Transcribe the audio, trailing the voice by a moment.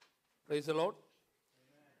Praise the Lord.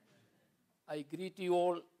 I greet you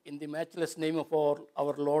all in the matchless name of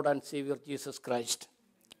our Lord and Savior Jesus Christ.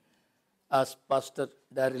 As Pastor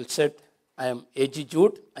Daryl said, I am A.G.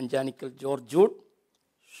 Jude, Angelical George Jude,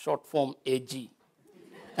 short form A.G.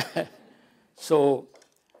 So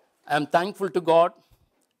I am thankful to God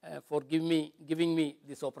for giving me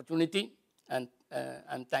this opportunity, and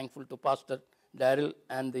I'm thankful to Pastor Daryl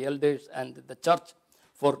and the elders and the church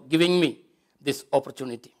for giving me this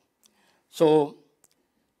opportunity. So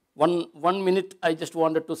one minute, I just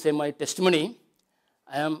wanted to say my testimony.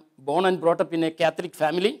 I am born and brought up in a Catholic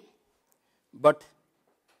family, but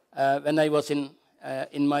when I was in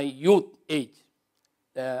my youth age,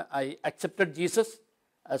 I accepted Jesus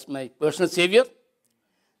as my personal Savior.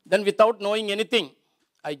 Then without knowing anything,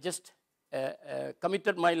 I just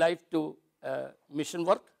committed my life to mission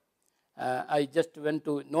work. I just went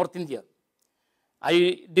to North India.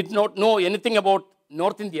 I did not know anything about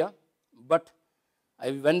North India, but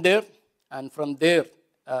I went there, and from there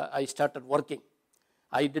I started working.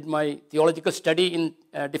 I did my theological study in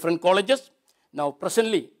different colleges. Now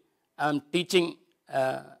presently I am teaching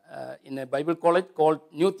in a Bible college called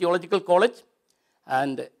New Theological College,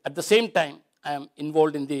 and at the same time I am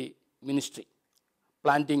involved in the ministry,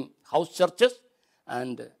 planting house churches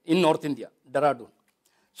and in North India, Dehradun.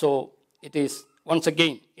 So it is, once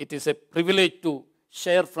again, it is a privilege to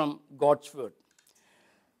share from God's word.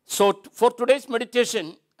 So for today's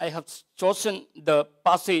meditation, I have chosen the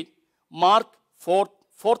passage Mark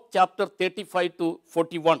 4th chapter 35 to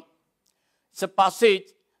 41. It's a passage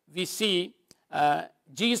we see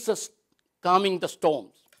Jesus calming the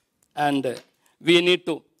storms, and we need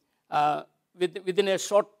to, within a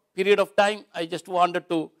short period of time, I just wanted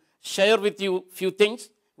to share with you a few things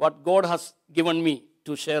what God has given me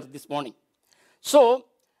to share this morning. So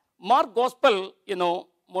Mark Gospel,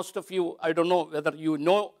 most of you, I don't know whether you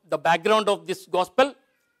know the background of this gospel.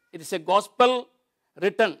 It is a gospel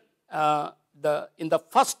written in the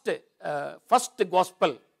first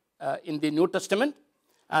gospel in the New Testament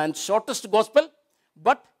and shortest gospel.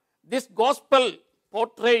 But this gospel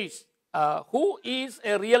portrays who is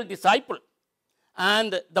a real disciple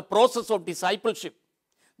and the process of discipleship.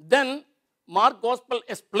 Then Mark Gospel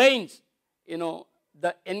explains, we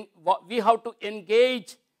have to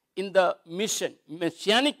engage in the mission,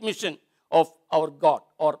 messianic mission of our God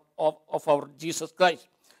or of our Jesus Christ.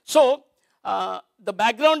 So the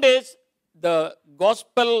background is the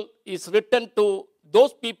gospel is written to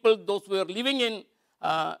those people, those who are living in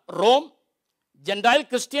Rome, Gentile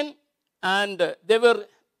Christian, and they were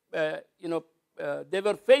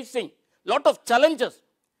facing a lot of challenges.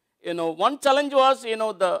 One challenge was,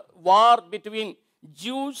 the war between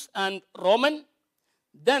Jews and Roman.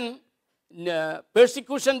 Then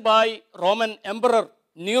persecution by Roman Emperor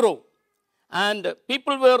Nero. And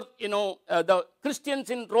people were, the Christians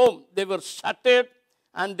in Rome, they were shattered,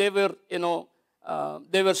 and they were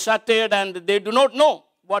shattered, and they do not know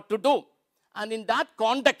what to do. And in that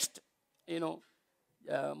context,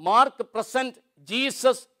 Mark presents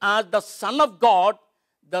Jesus as the Son of God,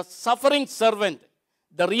 the suffering servant,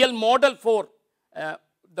 the real model for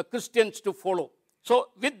the Christians to follow.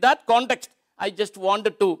 So with that context, I just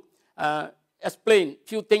wanted to explain a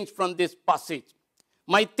few things from this passage.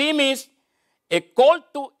 My theme is a call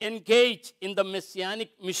to engage in the messianic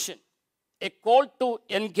mission. A call to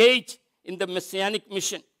engage in the messianic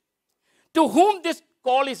mission. To whom this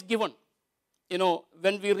call is given?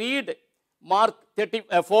 When we read Mark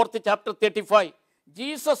 4th chapter 35,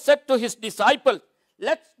 Jesus said to his disciples,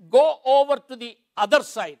 let's go over to the other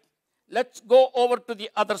side. Let's go over to the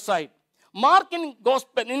other side. Mark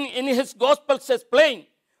in his gospel says plain,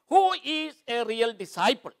 who is a real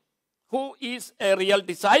disciple? Who is a real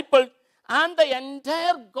disciple? And the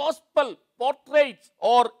entire gospel portrays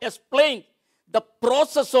or explains the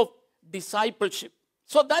process of discipleship.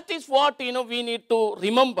 So that is what we need to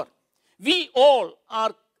remember. We all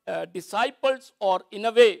are disciples, or in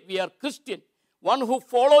a way we are Christian. One who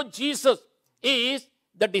follows Jesus is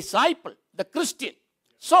the disciple, the Christian.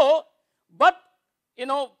 So, but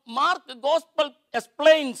Mark Gospel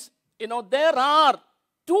explains, there are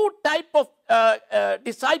two types of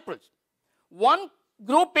disciples. One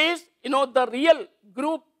group is, the real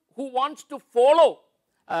group who wants to follow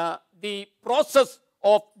the process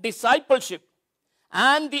of discipleship.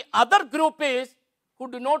 And the other group is who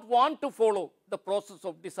do not want to follow the process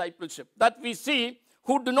of discipleship. That we see,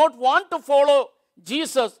 who do not want to follow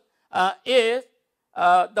Jesus is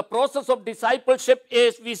the process of discipleship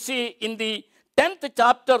is we see in the 10th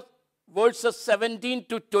chapter, verses 17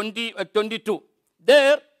 to 22.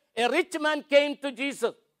 There, a rich man came to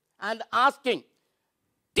Jesus and asking,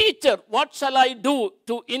 teacher, what shall I do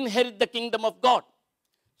to inherit the kingdom of God?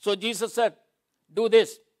 So Jesus said, do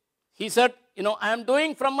this. He said, I am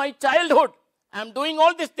doing from my childhood. I am doing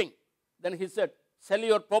all this thing. Then he said, sell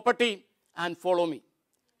your property and follow me.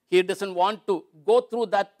 He doesn't want to go through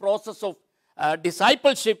that process of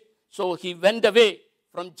discipleship. So he went away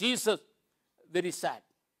from Jesus very sad.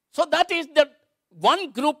 So that is the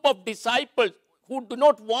one group of disciples who do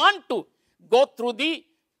not want to go through the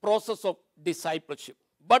process of discipleship.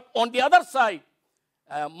 But on the other side,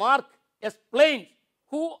 Mark explains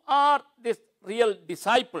who are these real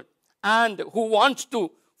disciples and who wants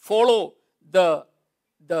to follow the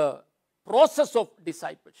process of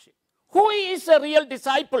discipleship. Who is a real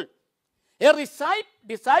disciple? A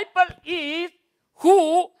disciple is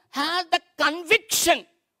who has the conviction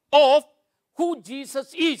of who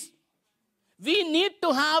Jesus is. We need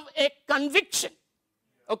to have a conviction.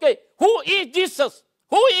 Okay, who is Jesus?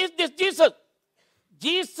 Who is this Jesus?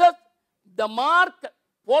 Jesus, the Mark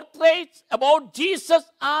portrays about Jesus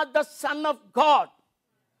as the Son of God.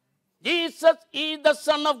 Jesus is the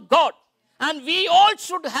Son of God. And we all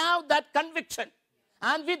should have that conviction.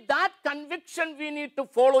 And with that conviction, we need to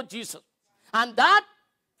follow Jesus. And that,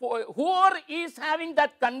 whoever is having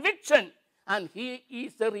that conviction, and he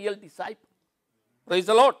is a real disciple. Praise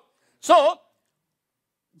the Lord. So,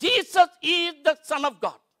 Jesus is the Son of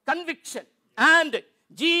God. Conviction. And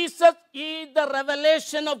Jesus is the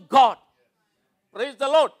revelation of God. Praise the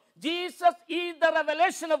Lord. Jesus is the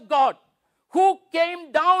revelation of God who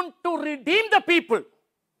came down to redeem the people.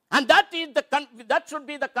 And that should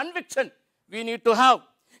be the conviction we need to have.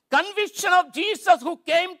 Conviction of Jesus who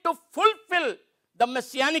came to fulfill the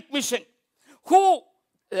messianic mission.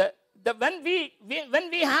 When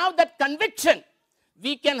we have that conviction,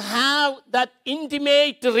 we can have that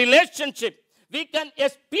intimate relationship. We can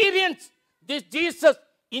experience this Jesus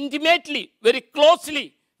intimately, very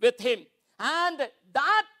closely with him. And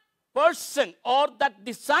that person or that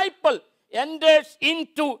disciple enters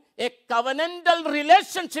into a covenantal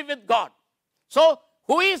relationship with God. So,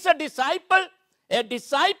 who is a disciple? A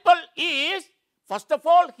disciple is, first of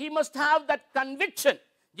all, he must have that conviction.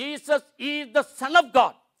 Jesus is the Son of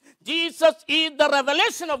God. Jesus is the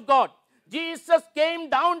revelation of God. Jesus came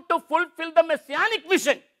down to fulfill the messianic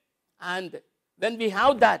mission. And when we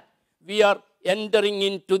have that, we are entering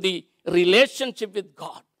into the relationship with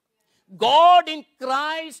God. God in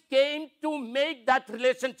Christ came to make that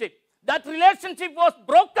relationship. That relationship was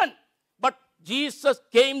broken, but Jesus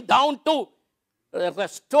came down to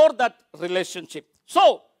restore that relationship.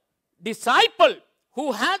 So, disciple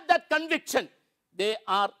who had that conviction, they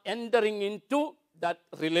are entering into that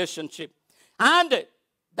relationship. And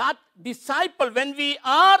that disciple, when we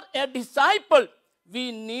are a disciple,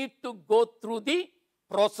 we need to go through the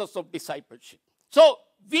process of discipleship. So,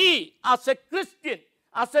 we as a Christian,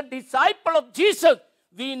 as a disciple of Jesus,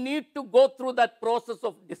 we need to go through that process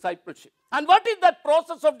of discipleship. And what is that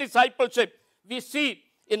process of discipleship? We see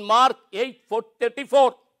in Mark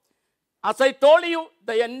 8:34. As I told you,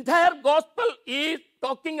 the entire gospel is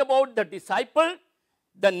talking about the disciple,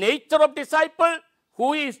 the nature of disciple,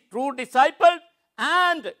 who is true disciple,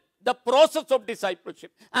 and the process of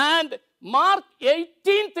discipleship. And Mark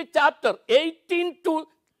 18th chapter, 18 to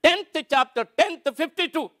 10th chapter, 10th to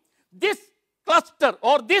 52, this cluster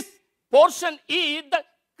or this portion is the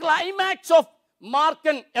climax of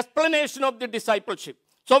Markan explanation of the discipleship.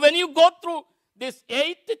 So when you go through this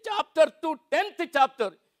 8th chapter to 10th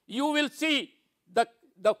chapter, you will see the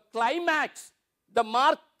climax. The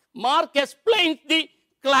Mark explains the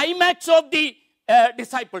climax of the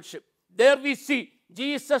discipleship. There we see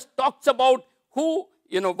Jesus talks about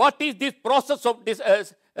what is this process of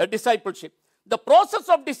discipleship. The process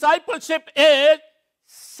of discipleship is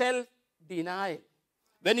self-denial.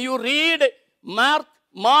 When you read Mark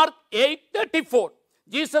 8:34,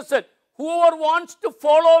 Jesus said, whoever wants to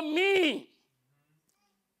follow me,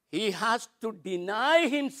 he has to deny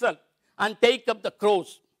himself and take up the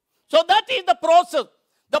cross. So that is the process.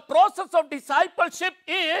 The process of discipleship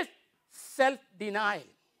is self-denial.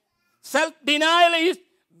 Self-denial is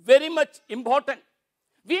very much important.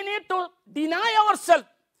 We need to deny ourselves.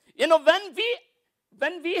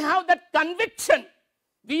 When we have that conviction,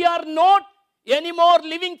 we are not anymore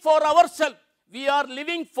living for ourselves. We are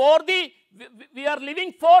living to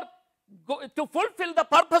fulfill the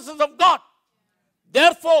purposes of God.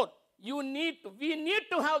 Therefore, we need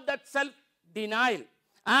to have that self-denial.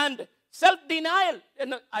 And self-denial,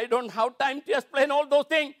 I don't have time to explain all those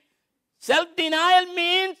things. Self-denial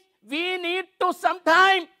means we need to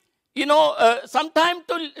sometime leave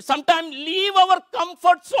our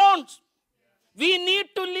comfort zones. We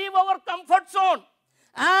need to leave our comfort zone.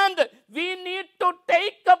 And we need to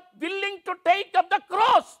willing to take up the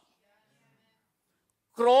cross.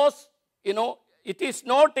 Cross, it is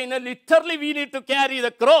not literally we need to carry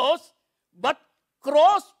the cross, but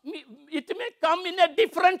cross, it may come in a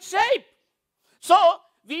different shape. So,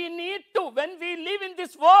 we need to, when we live in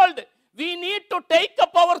this world, we need to take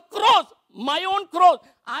up our cross, my own cross.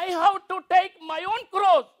 I have to take my own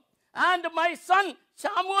cross. And my son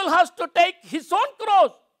Samuel has to take his own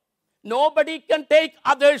cross. Nobody can take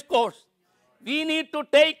others' cross. We need to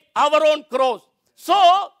take our own cross.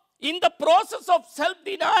 So, in the process of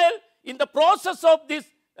self-denial, in the process of this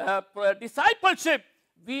discipleship,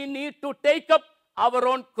 we need to take up our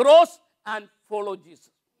own cross and follow Jesus.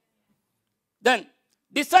 Then,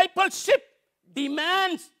 discipleship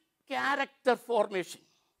demands character formation.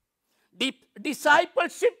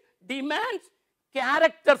 Discipleship demands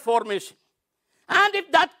character formation. And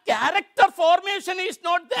if that character formation is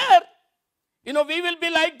not there, we will be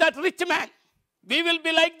like that rich man. We will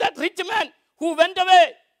be like that rich man who went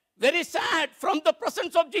away very sad from the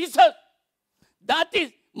presence of Jesus. That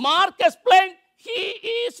is, Mark explained, he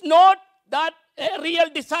is not that a real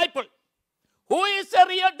disciple. Who is a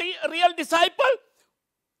real disciple?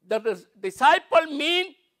 The disciple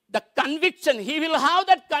means the conviction. He will have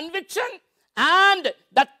that conviction, and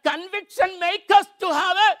that conviction makes us to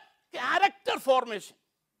have a character formation.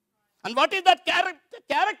 And what is that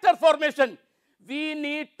character formation? We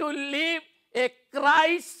need to live a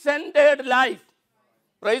Christ-centered life.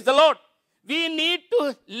 Praise the Lord. We need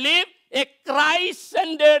to live a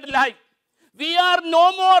Christ-centered life. We are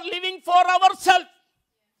no more living for ourselves.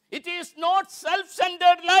 It is not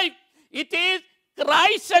self-centered life. It is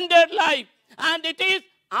Christ-centered life. And it is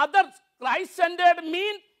others. Christ-centered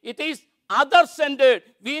means it is other-centered.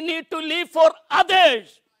 We need to live for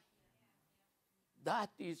others. That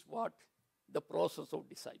is what the process of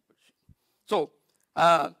discipleship. So,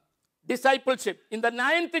 discipleship. In the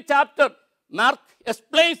 9th chapter, Mark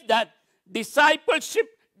explains that discipleship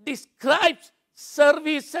describes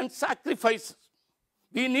service and sacrifices.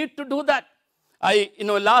 We need to do that.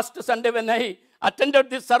 Last Sunday when I attended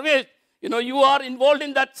this service, you are involved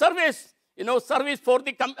in that service, service for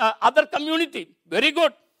the other community. Very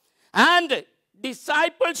good. And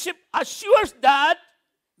discipleship assures that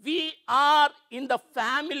we are in the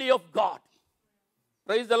family of God.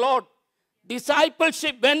 Praise the Lord.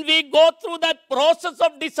 Discipleship, when we go through that process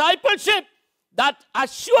of discipleship, that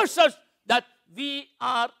assures us that we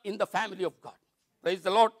are in the family of God. Praise the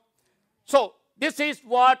Lord. So, this is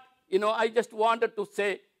what, I just wanted to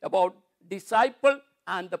say about disciple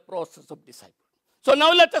and the process of disciple. So,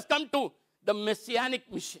 now let us come to the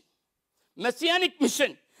Messianic mission. Messianic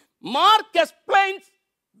mission. Mark explains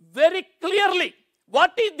very clearly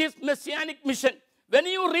what is this Messianic mission. When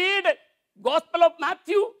you read Gospel of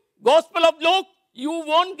Matthew, Gospel of Luke, you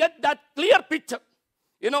won't get that clear picture.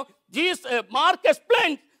 Mark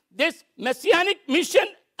explains this Messianic mission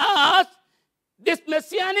as this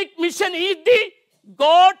Messianic mission is the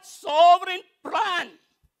God's sovereign plan.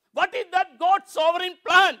 What is that God's sovereign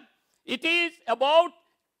plan? It is about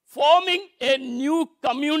forming a new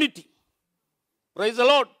community. Praise the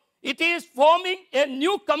Lord. It is forming a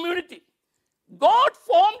new community. God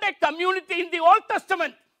formed a community in the Old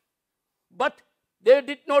Testament, but they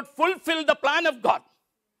did not fulfill the plan of God.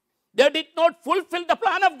 They did not fulfill the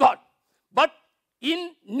plan of God. But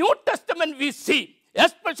in New Testament we see,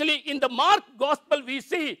 especially in the Mark Gospel we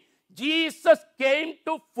see, Jesus came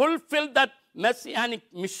to fulfill that Messianic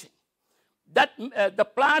mission. That the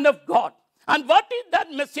plan of God. And what is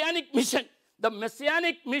that Messianic mission? The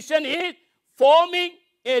Messianic mission is forming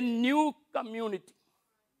a new community.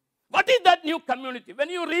 What is that new community? When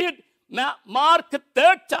you read Mark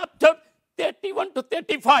 3rd chapter 31 to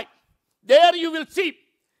 35, there you will see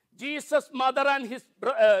Jesus' mother and his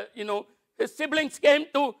siblings came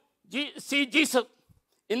to see Jesus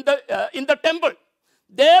in the temple.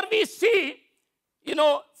 There we see,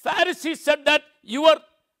 Pharisees said that your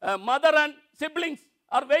mother and siblings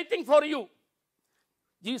are waiting for you.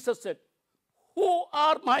 Jesus said, who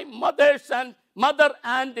are my mother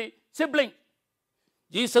and the siblings?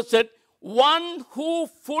 Jesus said, one who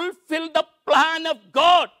fulfilled the plan of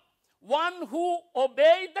God, one who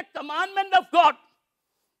obeyed the commandment of God.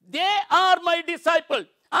 They are my disciples,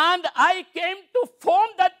 and I came to form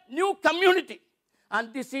that new community.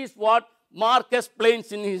 And this is what Mark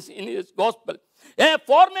explains in his gospel. A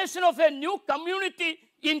formation of a new community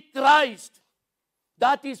in Christ.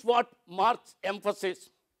 That is what Mark's emphasis.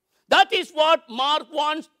 That is what Mark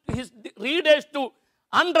wants his readers to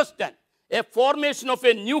understand. A formation of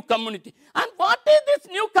a new community. And what is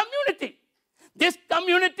this new community? This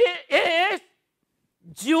community is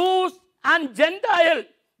Jews and Gentile,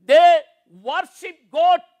 they worship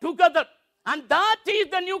God together. And that is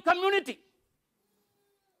the new community.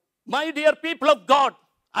 My dear people of God,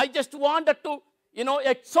 I just wanted to,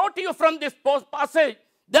 exhort you from this passage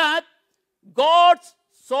that God's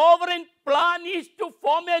sovereign plan is to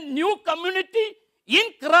form a new community in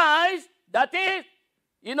Christ, that is,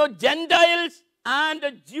 Gentiles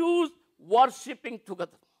and Jews worshipping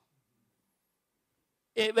together.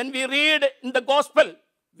 When we read in the gospel,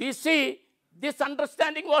 we see this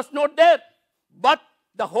understanding was not there, but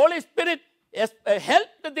the Holy Spirit has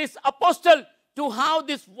helped this apostle to have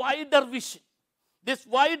this wider vision.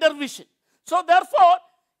 So therefore,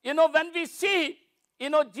 when we see,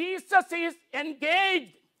 Jesus is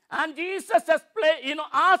engaged, and Jesus has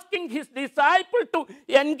asking his disciple to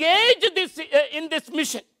engage in this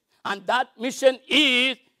mission. And that mission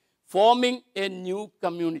is forming a new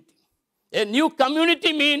community. A new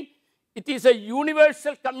community means it is a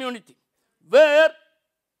universal community where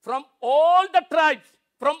from all the tribes,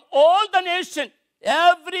 from all the nations,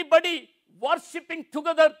 everybody worshipping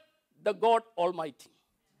together the God Almighty.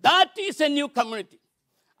 That is a new community.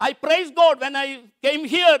 I praise God when I came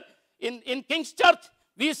here in King's Church,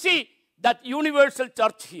 we see that universal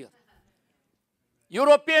church here.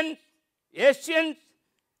 Europeans, Asians,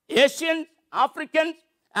 Africans,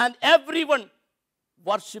 and everyone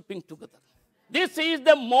worshipping together. This is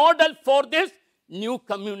the model for this new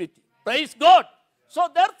community. Praise God. So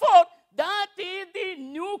therefore, that is the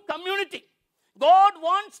new community. God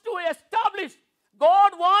wants to establish,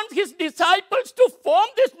 God wants his disciples to form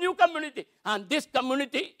this new community. And this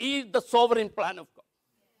community is the sovereign plan of God.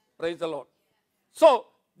 Praise the Lord. So,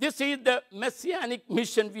 this is the messianic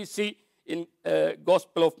mission we see in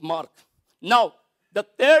Gospel of Mark. Now, the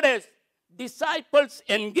third is disciples'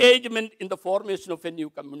 engagement in the formation of a new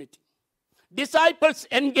community. Disciples'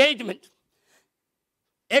 engagement.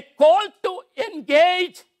 A call to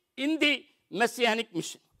engage in the messianic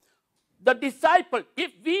mission. The disciple,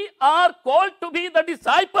 if we are called to be the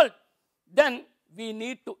disciple, then we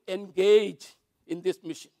need to engage in this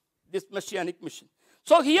mission, this messianic mission.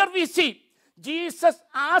 So here we see Jesus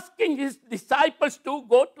asking his disciples to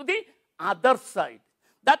go to the other side.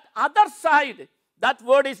 That other side, that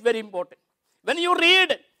word is very important. When you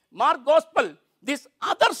read Mark Gospel, this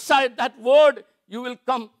other side, that word, you will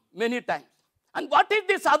come many times. And what is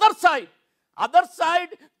this other side? Other side,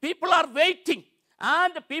 people are waiting.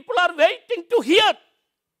 And people are waiting to hear,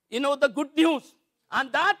 the good news.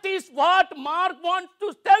 And that is what Mark wants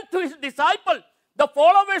to tell to his disciples, the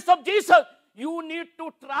followers of Jesus. You need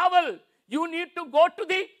to travel. You need to go to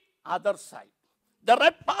the other side. The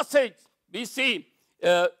red passage, we see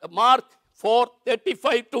Mark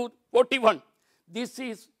 4:35 to 41.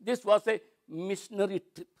 This was a missionary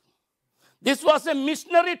trip. This was a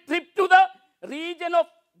missionary trip to the region of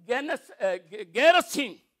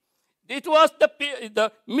Gerasene. It was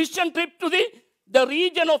the mission trip to the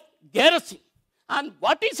region of Gerasene. And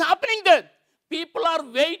what is happening there? People are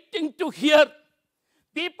waiting to hear.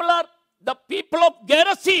 The people of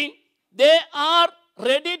Gerasene, they are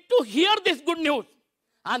ready to hear this good news.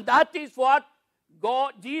 And that is what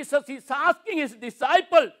Jesus is asking his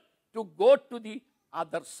disciples to go to the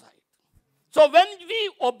other side. So when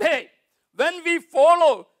we obey, when we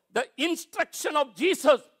follow the instruction of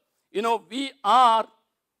Jesus, we are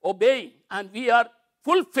obeying and we are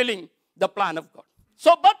fulfilling the plan of God.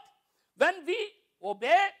 So, but when we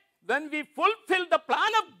obey, when we fulfill the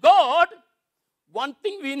plan of God, one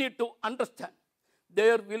thing we need to understand,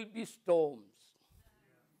 there will be storms.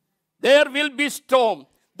 There will be storms.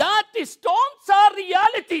 That storms are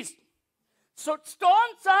realities. So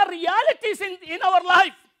storms are realities in our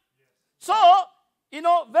life. So,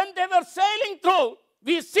 when they were sailing through,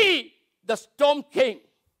 we see the storm came.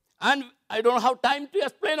 And I don't have time to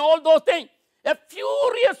explain all those things. A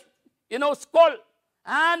furious, squall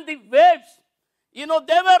and the waves, they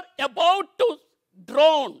were about to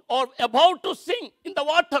drown or about to sink in the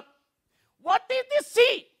water. What is the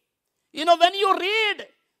sea? When you read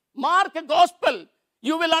Mark Gospel,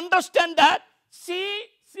 you will understand that sea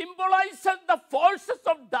symbolizes the forces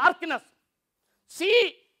of darkness.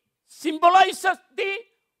 Sea symbolizes the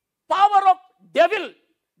power of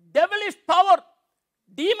devilish power,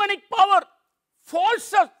 demonic power,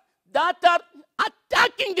 forces that are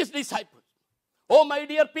attacking these disciples. Oh, my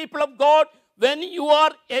dear people of God, when you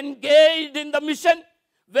are engaged in the mission,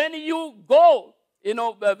 when you go,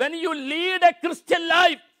 when you lead a Christian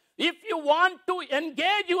life, if you want to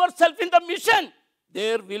engage yourself in the mission,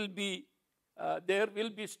 there will be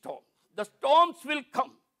storms. The storms will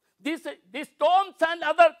come. These storms and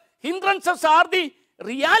other hindrances are the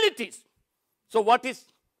realities. So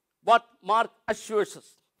what Mark assures us?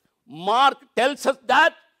 Mark tells us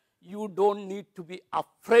that you don't need to be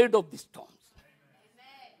afraid of the storms.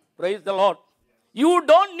 Amen. Praise the Lord. You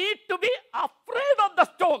don't need to be afraid of the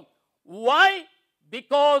storm. Why?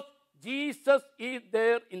 Because Jesus is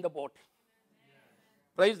there in the boat.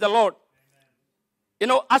 Praise the Lord. You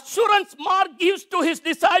know, assurance Mark gives to his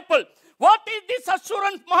disciple. What is this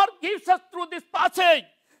assurance Mark gives us through this passage?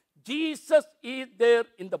 Jesus is there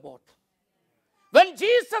in the boat. When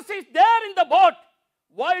Jesus is there in the boat,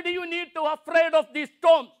 why do you need to be afraid of these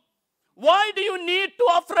storms? Why do you need to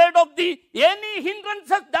be afraid of any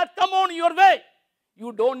hindrances that come on your way?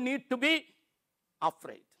 You don't need to be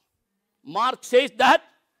afraid. Mark says that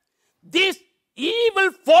these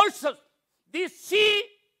evil forces, these sea,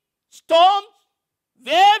 storms,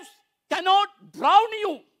 waves cannot drown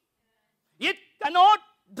you. It cannot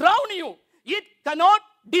drown you. It cannot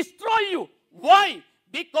destroy you. Why?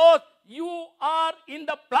 Because you are in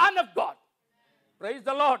the plan of God. Praise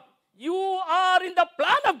the Lord. You are in the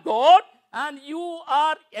plan of God and you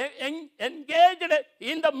are engaged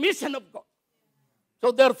in the mission of God.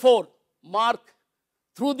 So therefore, Mark,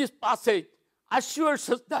 through this passage, assures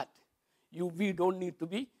us that we don't need to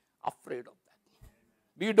be afraid of that.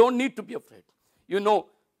 We don't need to be afraid. You know,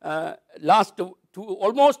 last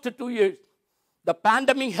almost 2 years, the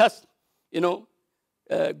pandemic has,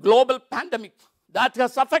 global pandemic that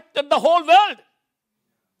has affected the whole world.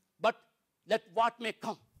 But let what may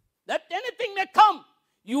come, let anything may come,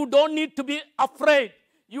 you don't need to be afraid.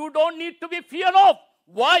 You don't need to be feared of.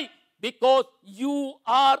 Why? Because you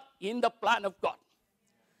are in the plan of God.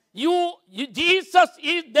 Jesus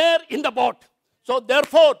is there in the boat. So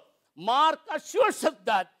therefore, Mark assures us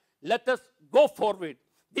that let us go forward.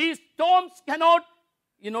 These storms cannot,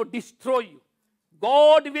 destroy you.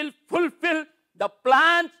 God will fulfill the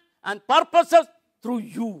plans and purposes through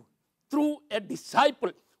you, through a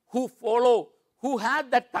disciple who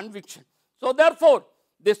had that conviction. So therefore,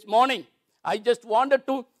 this morning, I just wanted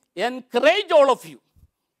to encourage all of you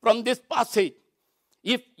from this passage.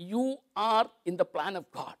 If you are in the plan of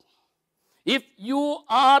God, if you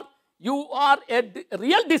are a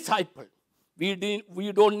real disciple,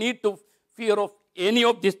 we don't need to fear of any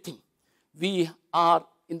of these things. We are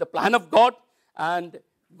in the plan of God, and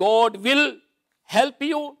God will help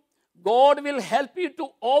you. God will help you to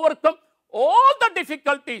overcome all the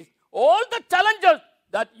difficulties, all the challenges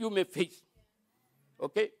that you may face.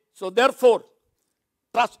 Okay? So therefore,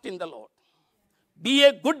 trust in the Lord. Be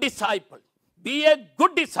a good disciple. Be a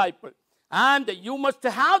good disciple. And you must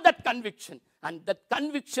have that conviction. And that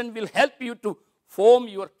conviction will help you to form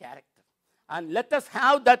your character. And let us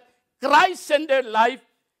have that Christ-centered life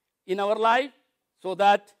in our life, so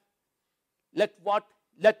that let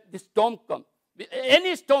the storm come.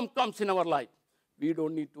 Any storm comes in our life, we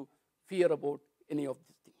don't need to fear about any of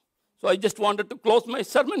these things. So I just wanted to close my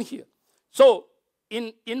sermon here. So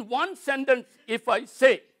in one sentence, if I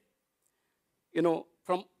say,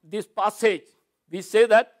 from this passage, we say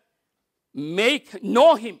that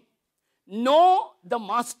know him, know the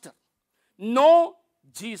master, know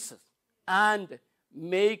Jesus, and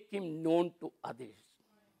make him known to others.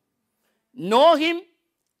 Know him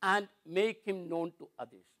and make him known to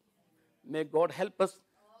others. May God help us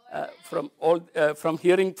from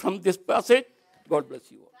hearing from this passage. God bless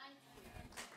you all.